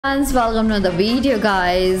Friends, welcome to the video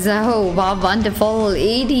guys. Oh wow, wonderful,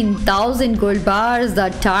 18,000 gold bars the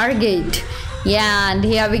target. Yeah, and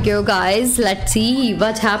here we go guys. Let's see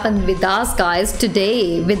what happened with us guys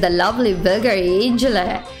today with the lovely Vulgar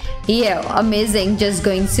Angela. Yeah, amazing, just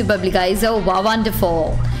going superbly guys. Oh wow,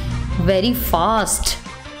 wonderful, very fast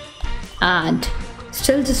and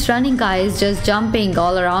still just running guys, just jumping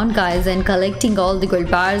all around guys and collecting all the gold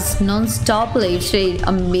bars non-stoply. It's really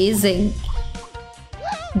amazing,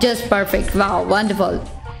 just perfect. Wow, wonderful,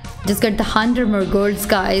 just got the 100 more golds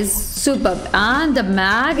guys, superb. And the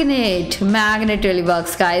magnet really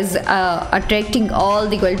works guys, attracting all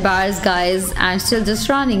the gold bars guys and still just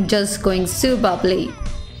running, just going superbly.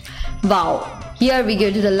 Wow, here we go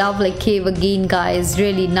to the lovely cave again guys,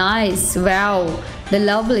 really nice. Wow, the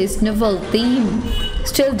lovely sniffle theme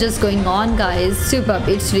still just going on guys, superb,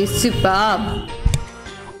 it's really superb.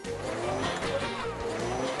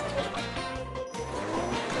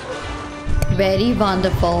 Very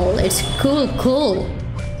wonderful, it's cool.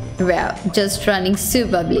 Wow, just running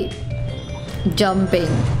superbly, jumping.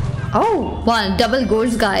 Oh, one double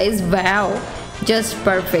golds guys. Wow, just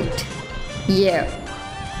perfect. Yeah,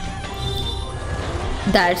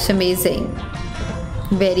 that's amazing,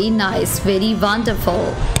 very nice, very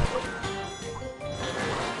wonderful.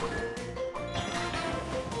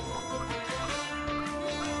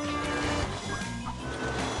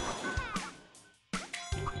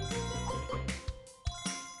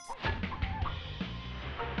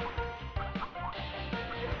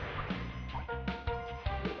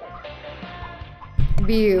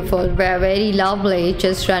 Beautiful, very lovely,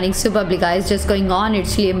 just running superbly guys, just going on,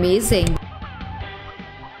 it's really amazing.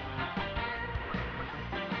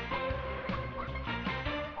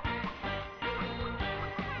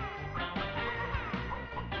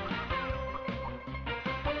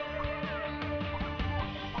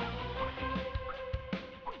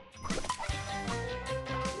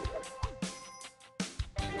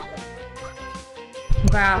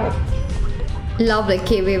 Wow, lovely.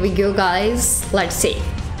 Okay, here we go guys, let's see.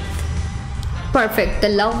 Perfect, the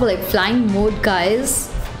lovely flying mode guys,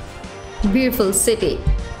 beautiful city.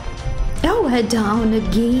 Oh, head down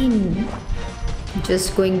again,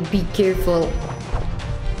 just going, be careful.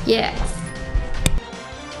 Yeah,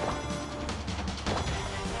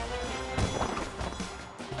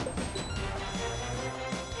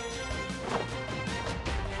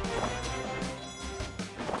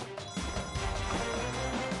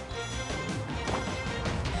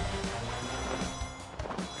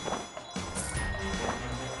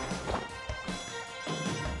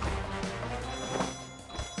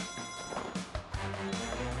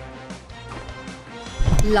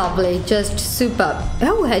 lovely, just superb.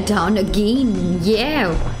 Oh, head down again.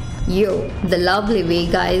 Yeah, yo, the lovely way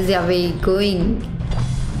guys, yeah, we going,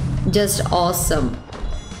 just awesome.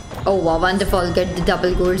 Oh wow, wonderful, get the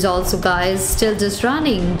double golds also guys, still just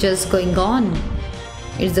running, just going on,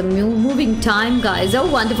 it's a moving time guys. Oh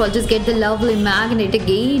wonderful, just get the lovely magnet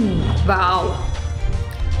again. Wow,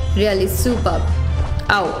 really superb.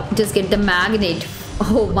 Oh, just get the magnet.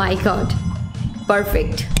 Oh my god,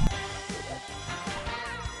 perfect.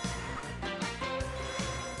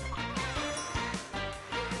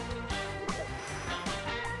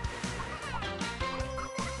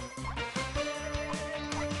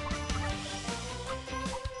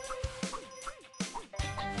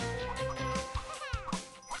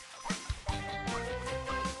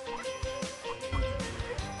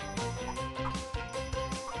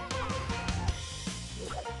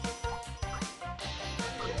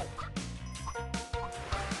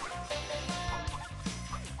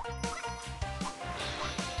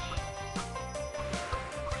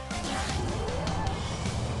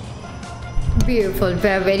 Beautiful,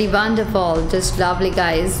 very wonderful, just lovely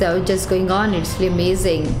guys. So just going on, it's really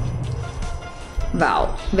amazing.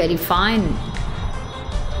 Wow, very fine.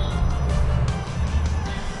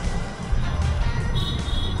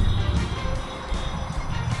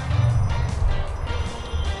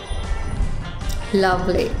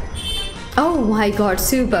 Lovely. Oh my god,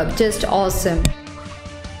 superb, just awesome.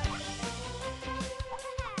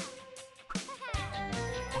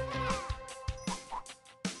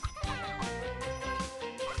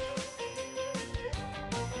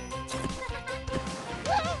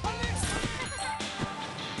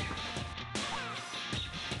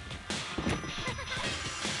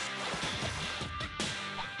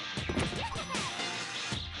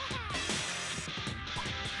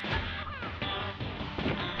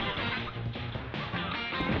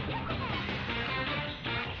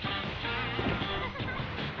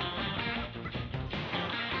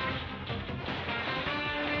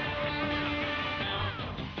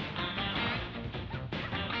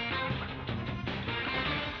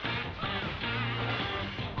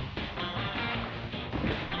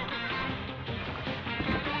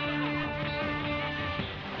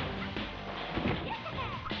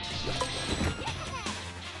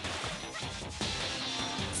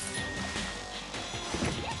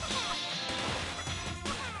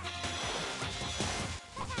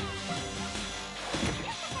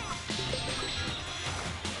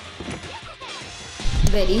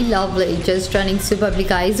 Very lovely. Just running superbly,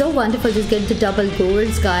 guys. Oh, wonderful. Just get the double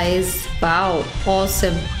goals, guys. Wow.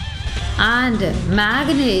 Awesome. And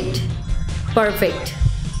magnet. Perfect.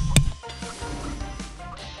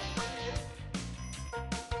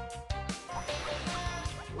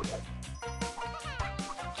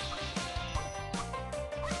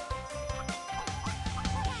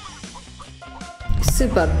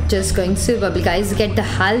 Superb. Just going superbly, guys. Get the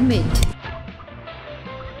helmet.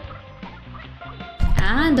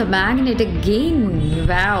 And the magnet again.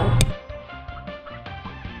 Wow.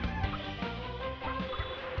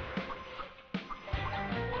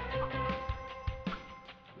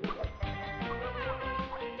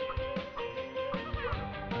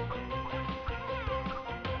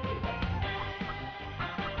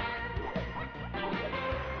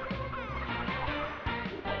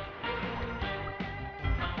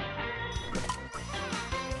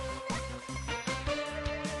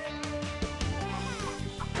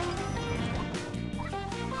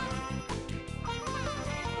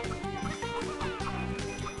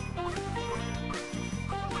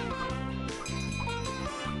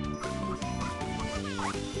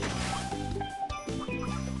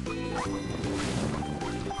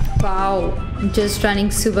 Wow, just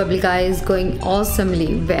running superbly, guys, going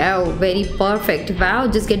awesomely. Wow, very perfect. Wow,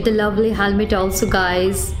 just get the lovely helmet also,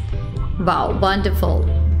 guys. Wow, wonderful.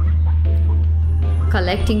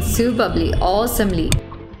 Collecting superbly, awesomely.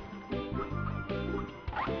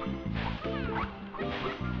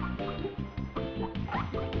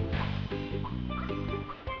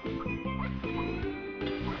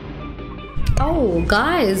 Oh,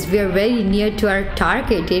 guys, we are very near to our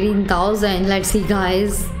target, 18,000. Let's see,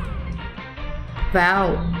 guys.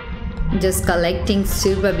 Wow, just collecting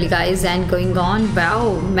superbly, guys, and going on.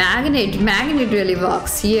 Wow, magnet really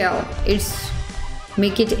works. Yeah, it's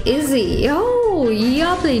make it easy. Oh,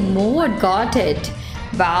 yeah, playing mode, got it.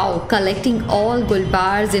 Wow, collecting all gold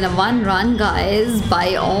bars in a one run, guys.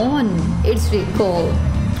 Buy on. It's really cool.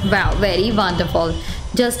 Wow, very wonderful.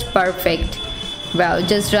 Just perfect. Wow,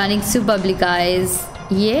 just running superbly, guys.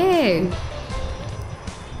 Yeah.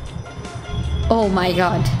 Oh my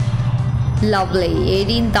god. Lovely.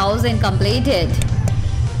 18,000 completed.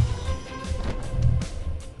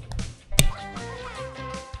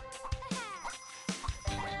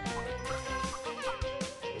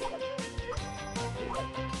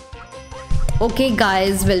 Okay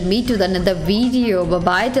guys, we'll meet with another video. Bye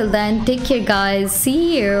bye till then. Take care guys.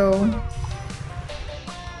 See you.